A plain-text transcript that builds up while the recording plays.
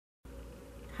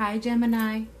Hi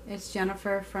Gemini, it's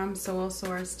Jennifer from Soul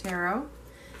Source Tarot,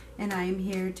 and I am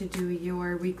here to do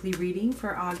your weekly reading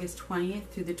for August 20th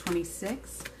through the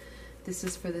 26th. This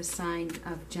is for the sign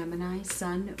of Gemini,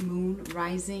 Sun, Moon,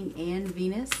 Rising, and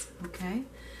Venus, okay?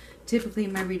 Typically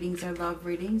my readings are love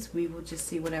readings. We will just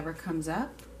see whatever comes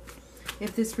up.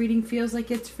 If this reading feels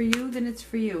like it's for you, then it's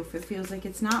for you. If it feels like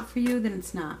it's not for you, then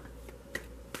it's not.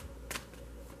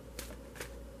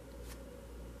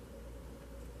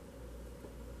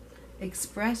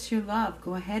 Express your love.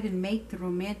 Go ahead and make the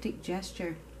romantic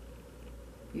gesture.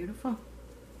 Beautiful.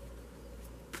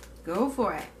 Go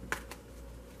for it.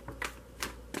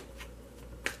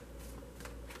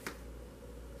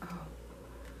 Oh.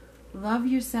 Love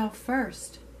yourself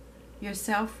first. Your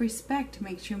self-respect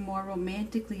makes you more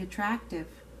romantically attractive.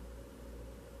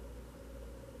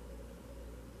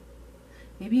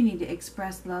 Maybe you need to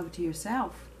express love to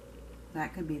yourself.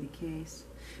 That could be the case.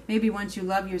 Maybe once you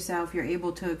love yourself, you're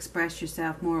able to express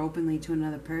yourself more openly to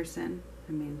another person.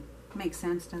 I mean, it makes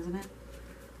sense, doesn't it?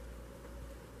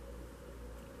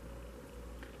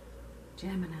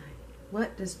 Gemini.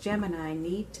 What does Gemini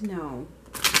need to know?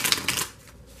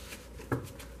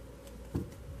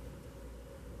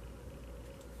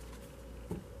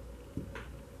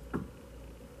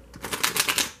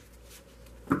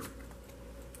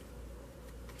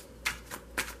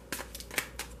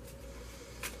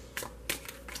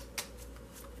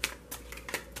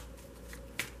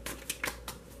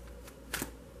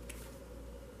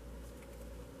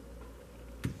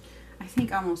 I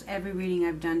think almost every reading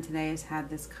I've done today has had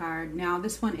this card. Now,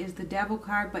 this one is the Devil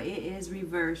card, but it is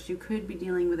reversed. You could be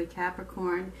dealing with a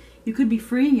Capricorn. You could be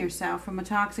freeing yourself from a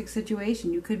toxic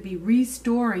situation. You could be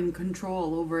restoring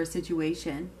control over a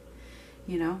situation.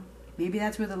 You know, maybe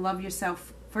that's where the love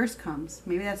yourself first comes.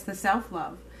 Maybe that's the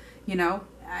self-love. You know,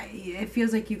 it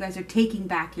feels like you guys are taking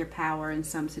back your power in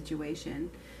some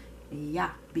situation. Yeah,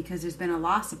 because there's been a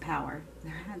loss of power.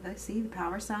 See, the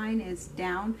power sign is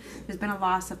down. There's been a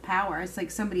loss of power. It's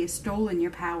like somebody has stolen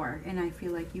your power. And I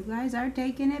feel like you guys are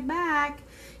taking it back.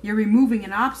 You're removing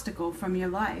an obstacle from your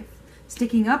life.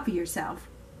 Sticking up for yourself.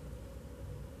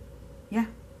 Yeah,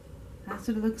 that's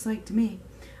what it looks like to me.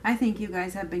 I think you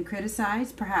guys have been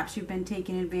criticized. Perhaps you've been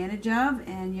taken advantage of.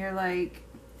 And you're like,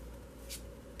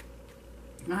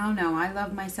 I don't know. I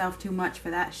love myself too much for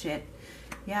that shit.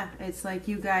 Yeah, it's like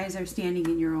you guys are standing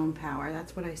in your own power.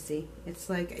 That's what I see. It's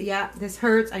like, yeah, this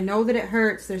hurts. I know that it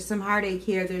hurts. There's some heartache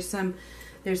here. There's some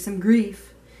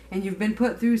grief. And you've been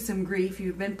put through some grief.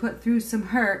 You've been put through some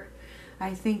hurt.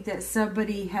 I think that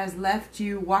somebody has left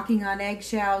you walking on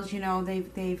eggshells. You know,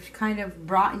 they've kind of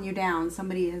brought you down.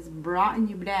 Somebody has brought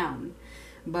you down.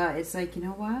 But it's like, you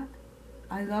know what?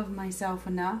 I love myself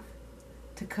enough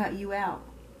to cut you out.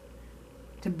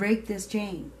 To break this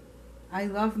chain. I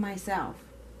love myself.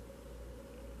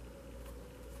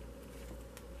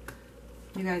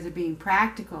 You guys are being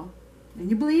practical. And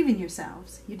you believe in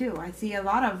yourselves. You do. I see a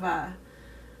lot of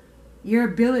your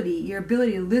ability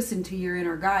to listen to your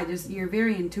inner guide. You're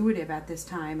very intuitive at this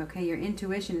time. Okay, your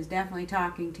intuition is definitely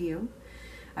talking to you.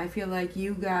 I feel like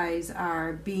you guys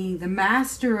are being the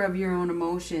master of your own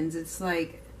emotions. It's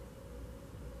like,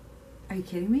 are you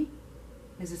kidding me?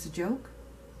 Is this a joke?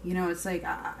 You know, it's like,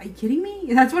 are you kidding me?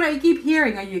 That's what I keep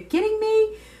hearing. Are you kidding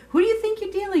me? Who do you think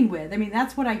you're dealing with? I mean,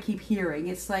 that's what I keep hearing.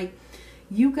 It's like,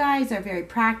 you guys are very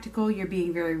practical. You're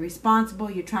being very responsible.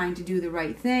 You're trying to do the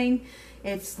right thing.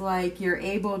 It's like you're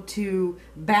able to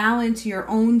balance your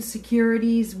own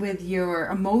securities with your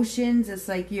emotions. It's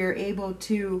like you're able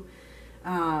to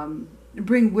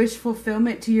bring wish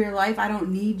fulfillment to your life. I don't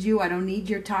need you. I don't need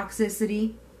your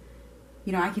toxicity.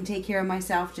 You know, I can take care of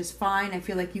myself just fine. I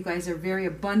feel like you guys are very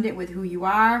abundant with who you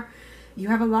are. You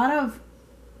have a lot of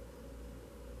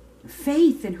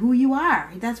faith in who you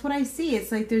are. That's what I see.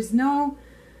 It's like there's no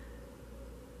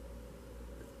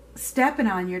stepping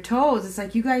on your toes. It's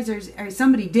like you guys are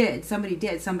somebody did.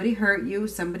 Somebody hurt you.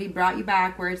 Somebody brought you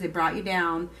backwards. They brought you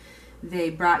down.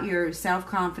 They brought your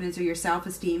self-confidence or your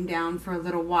self-esteem down for a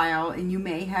little while. And you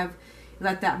may have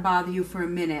let that bother you for a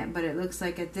minute, but it looks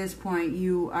like at this point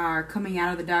you are coming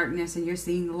out of the darkness and you're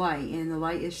seeing the light, and the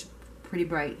light is pretty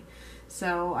bright.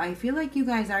 So I feel like you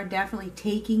guys are definitely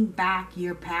taking back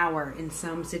your power in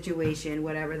some situation,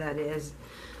 whatever that is.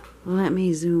 Let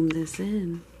me zoom this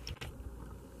in.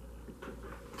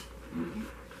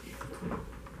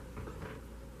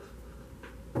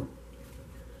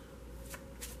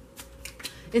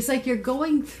 It's like you're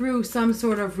going through some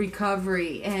sort of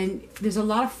recovery, and there's a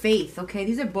lot of faith, okay?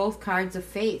 These are both cards of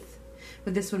faith,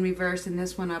 with this one reversed and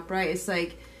this one upright. It's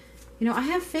like, you know, I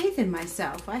have faith in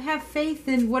myself. I have faith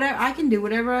in whatever I can do,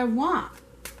 whatever I want.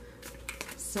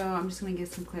 So I'm just going to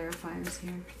get some clarifiers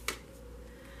here.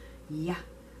 Yeah.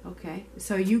 Okay.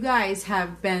 So you guys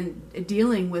have been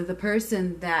dealing with a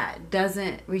person that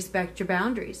doesn't respect your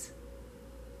boundaries.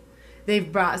 They've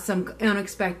brought some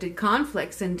unexpected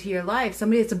conflicts into your life.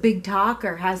 Somebody that's a big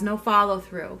talker, has no follow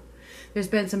through. There's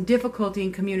been some difficulty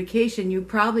in communication.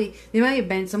 There might have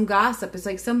been some gossip. It's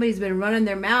like somebody's been running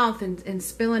their mouth and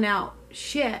spilling out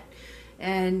shit.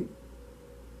 And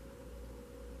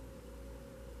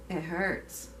it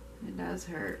hurts. It does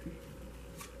hurt.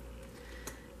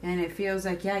 And it feels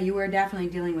like, yeah, you are definitely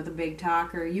dealing with a big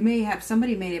talker.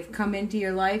 Somebody may have come into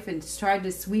your life and tried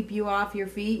to sweep you off your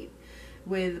feet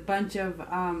with a bunch of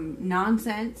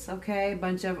nonsense, okay? A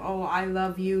bunch of, oh, I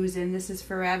love yous and this is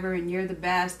forever and you're the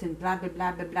best and blah, blah,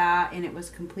 blah, blah, blah. And it was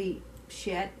complete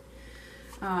shit.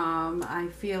 I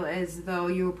feel as though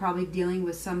you were probably dealing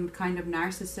with some kind of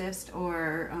narcissist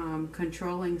or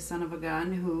controlling son of a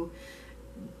gun who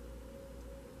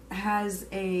has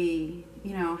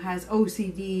has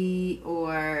OCD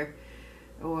or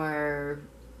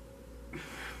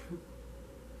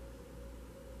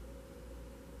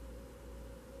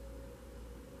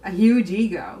a huge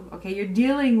ego. Okay, you're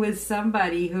dealing with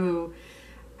somebody who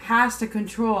has to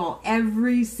control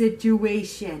every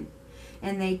situation,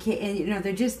 and they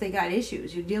got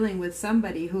issues. You're dealing with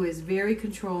somebody who is very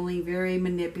controlling, very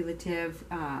manipulative,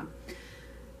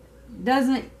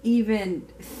 doesn't even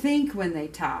think when they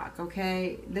talk,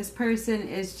 okay? This person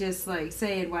is just like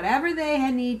saying whatever they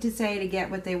need to say to get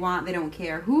what they want. They don't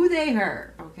care who they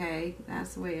hurt, okay?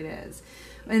 That's the way it is.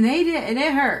 And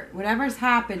it hurt. Whatever's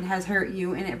happened has hurt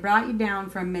you, and it brought you down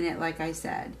for a minute, like I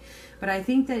said. But I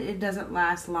think that it doesn't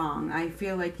last long. I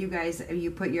feel like you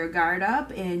put your guard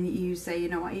up and you say, you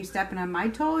know what, you stepping on my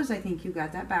toes? I think you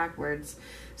got that backwards.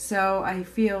 So I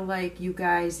feel like you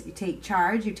guys take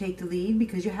charge, you take the lead,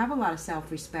 because you have a lot of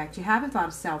self-respect. You have a lot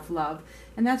of self-love.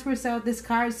 And that's where this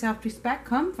card, self-respect,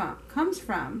 comes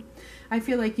from. I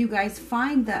feel like you guys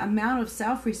find the amount of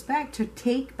self-respect to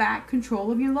take back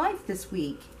control of your life this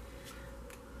week.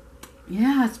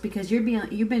 Yeah, it's because you've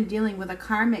been dealing with a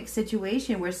karmic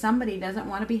situation where somebody doesn't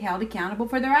want to be held accountable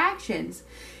for their actions.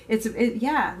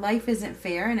 Life isn't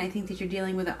fair, and I think that you're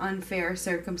dealing with an unfair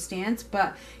circumstance,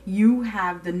 but you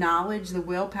have the knowledge, the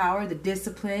willpower, the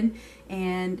discipline,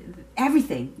 and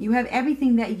everything. You have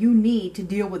everything that you need to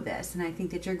deal with this, and I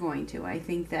think that you're going to. I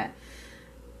think that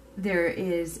there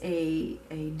is a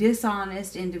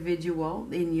dishonest individual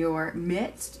in your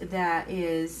midst that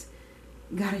is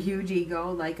got a huge ego,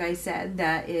 like I said,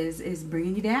 that is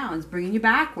bringing you down, is bringing you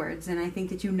backwards. And I think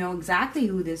that you know exactly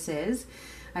who this is.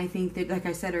 I think that, like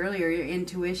I said earlier, your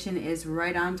intuition is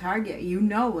right on target. You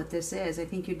know what this is. I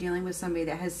think you're dealing with somebody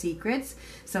that has secrets,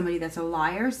 somebody that's a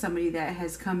liar, somebody that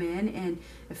has come in and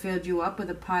filled you up with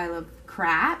a pile of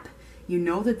crap. You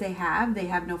know that they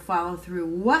have no follow through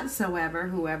whatsoever,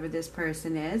 whoever this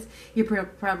person is. You're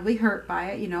probably hurt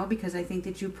by it, because I think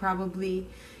that you probably,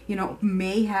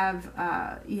 may have,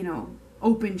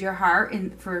 opened your heart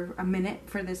for a minute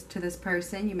to this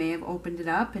person. You may have opened it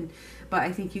up, but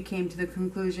I think you came to the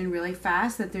conclusion really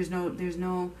fast that this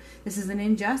is an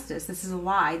injustice. This is a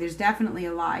lie. There's definitely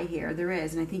a lie here. There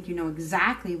is, and I think you know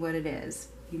exactly what it is.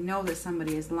 You know that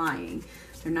somebody is lying.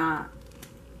 They're not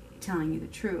telling you the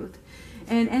truth.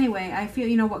 And anyway, I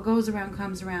feel, what goes around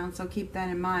comes around, so keep that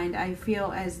in mind. I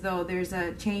feel as though there's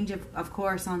a change of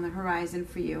course on the horizon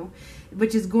for you,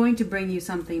 which is going to bring you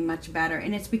something much better.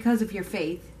 And it's because of your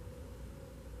faith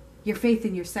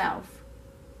in yourself.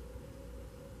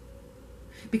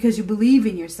 Because you believe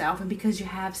in yourself and because you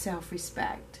have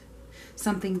self-respect.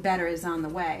 Something better is on the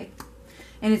way.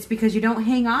 And it's because you don't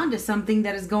hang on to something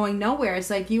that is going nowhere.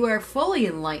 It's like you are fully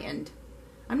enlightened.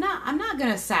 I'm not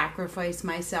going to sacrifice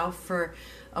myself for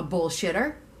a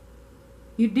bullshitter.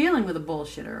 You're dealing with a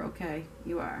bullshitter, okay?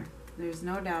 You are. There's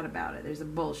no doubt about it. There's a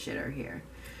bullshitter here.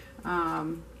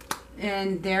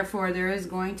 And therefore, there is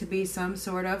going to be some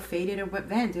sort of fated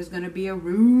event. There's going to be a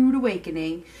rude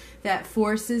awakening that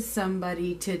forces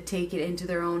somebody to take it into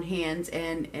their own hands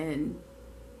and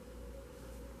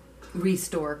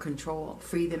restore control,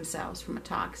 free themselves from a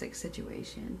toxic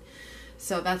situation.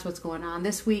 So that's what's going on.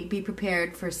 This week, be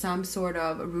prepared for some sort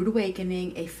of a rude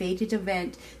awakening, a fated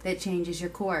event that changes your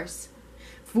course.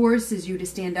 Forces you to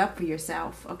stand up for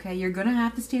yourself, okay? You're going to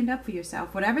have to stand up for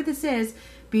yourself. Whatever this is,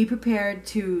 be prepared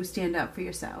to stand up for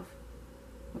yourself,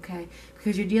 okay?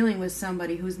 Because you're dealing with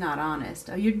somebody who's not honest.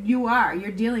 You're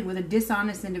dealing with a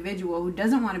dishonest individual who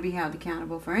doesn't want to be held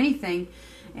accountable for anything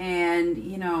and,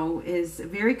 is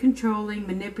very controlling,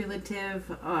 manipulative,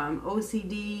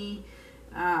 OCD,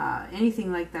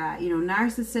 anything like that,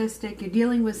 narcissistic. You're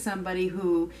dealing with somebody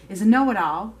who is a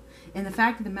know-it-all, And the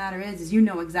fact of the matter is you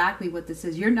know exactly what this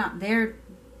is. You're not there.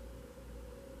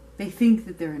 They think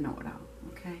that they're a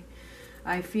know-it-all, okay?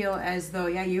 I feel as though,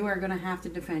 yeah, you are going to have to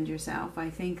defend yourself. I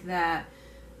think that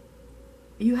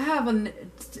you have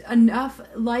enough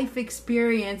life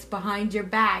experience behind your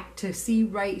back to see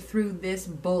right through this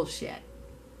bullshit,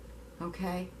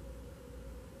 okay?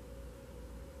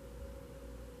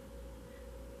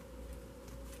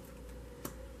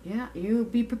 Yeah, you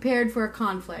be prepared for a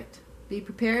conflict. Be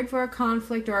prepared for a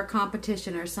conflict or a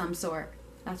competition or some sort.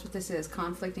 That's what this is,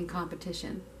 conflict and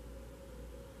competition.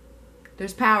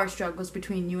 There's power struggles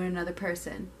between you and another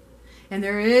person. And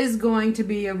there is going to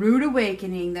be a rude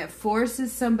awakening that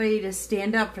forces somebody to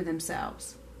stand up for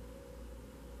themselves.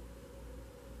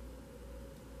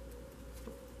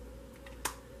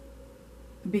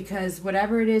 Because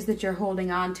whatever it is that you're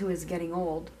holding on to is getting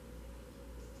old.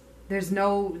 There's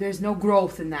no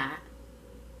growth in that.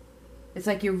 It's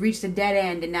like you reached a dead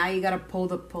end and now you gotta pull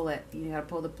the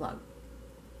plug.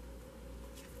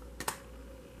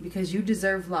 Because you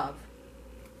deserve love.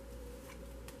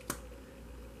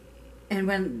 And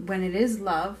when it is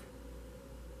love,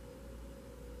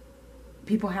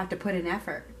 people have to put in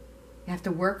effort. You have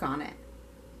to work on it.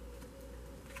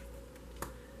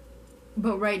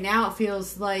 But right now it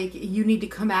feels like you need to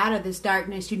come out of this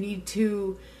darkness. You need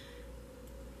to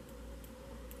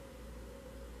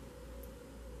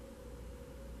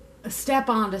step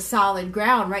onto solid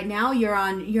ground. Right now you're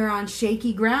on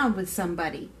shaky ground with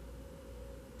somebody.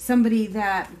 Somebody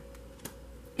that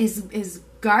is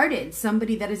guarded,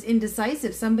 somebody that is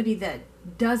indecisive, somebody that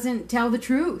doesn't tell the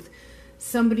truth,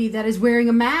 somebody that is wearing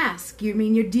a mask.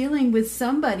 You're dealing with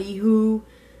somebody who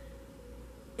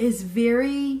is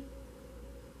very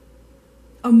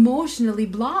emotionally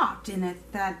blocked, and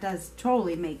that does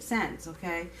totally make sense,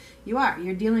 okay?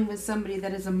 You're dealing with somebody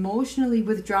that is emotionally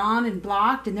withdrawn and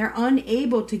blocked, and they're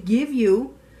unable to give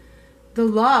you the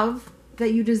love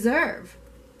that you deserve.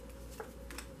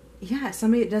 Yeah,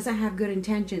 somebody that doesn't have good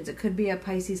intentions. It could be a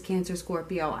Pisces, Cancer,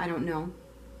 Scorpio. I don't know.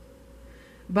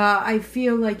 But I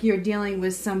feel like you're dealing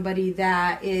with somebody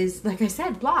that is, like I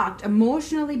said, blocked.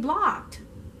 Emotionally blocked.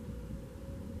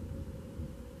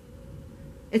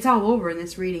 It's all over in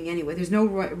this reading anyway. There's no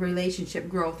relationship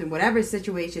growth in whatever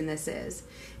situation this is.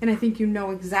 And I think you know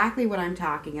exactly what I'm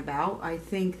talking about. I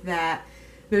think that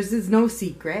there's no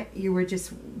secret. You were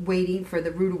just waiting for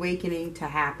the rude awakening to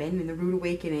happen. And the rude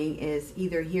awakening is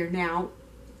either here now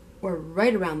or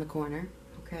right around the corner.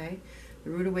 Okay? The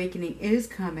rude awakening is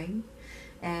coming.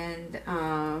 And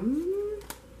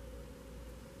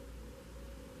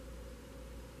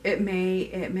it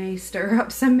may stir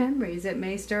up some memories. It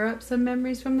may stir up some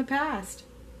memories from the past.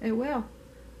 It will.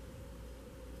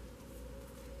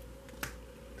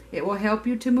 It will help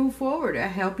you to move forward. It'll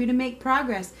help you to make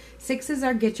progress. Sixes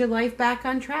are get your life back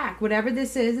on track. Whatever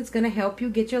this is, it's going to help you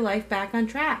get your life back on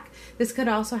track. This could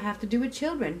also have to do with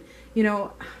children.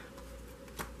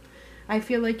 I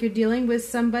feel like you're dealing with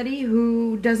somebody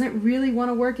who doesn't really want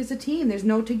to work as a team. There's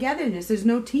no togetherness. There's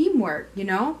no teamwork,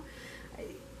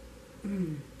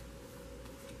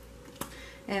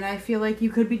 And I feel like you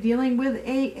could be dealing with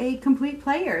a complete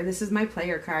player. This is my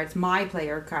player card. It's my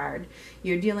player card.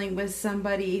 You're dealing with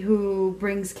somebody who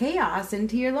brings chaos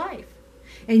into your life.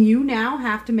 And you now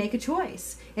have to make a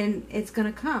choice. And it's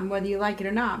going to come whether you like it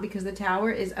or not, because the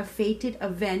Tower is a fated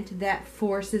event that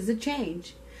forces a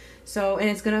change. So, and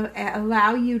it's going to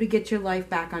allow you to get your life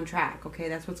back on track. Okay,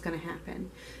 that's what's going to happen.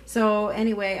 So,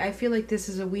 anyway, I feel like this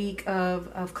is a week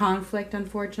of conflict,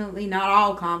 unfortunately. Not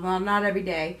all conflict, not every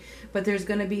day. But there's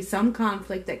going to be some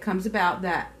conflict that comes about.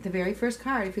 That the very first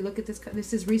card, if you look at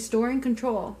this is restoring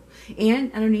control.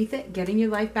 And underneath it, getting your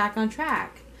life back on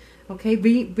track. Okay,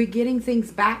 be getting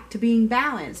things back to being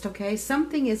balanced. Okay,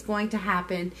 something is going to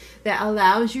happen that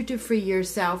allows you to free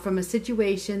yourself from a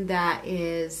situation that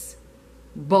is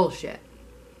bullshit.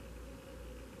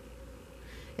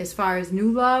 As far as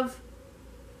new love,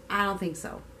 I don't think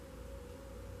so.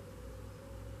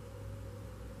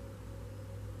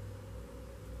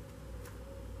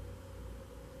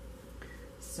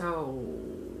 So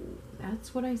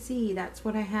that's what I see. That's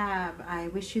what I have. I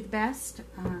wish you the best.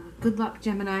 Good luck,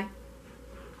 Gemini.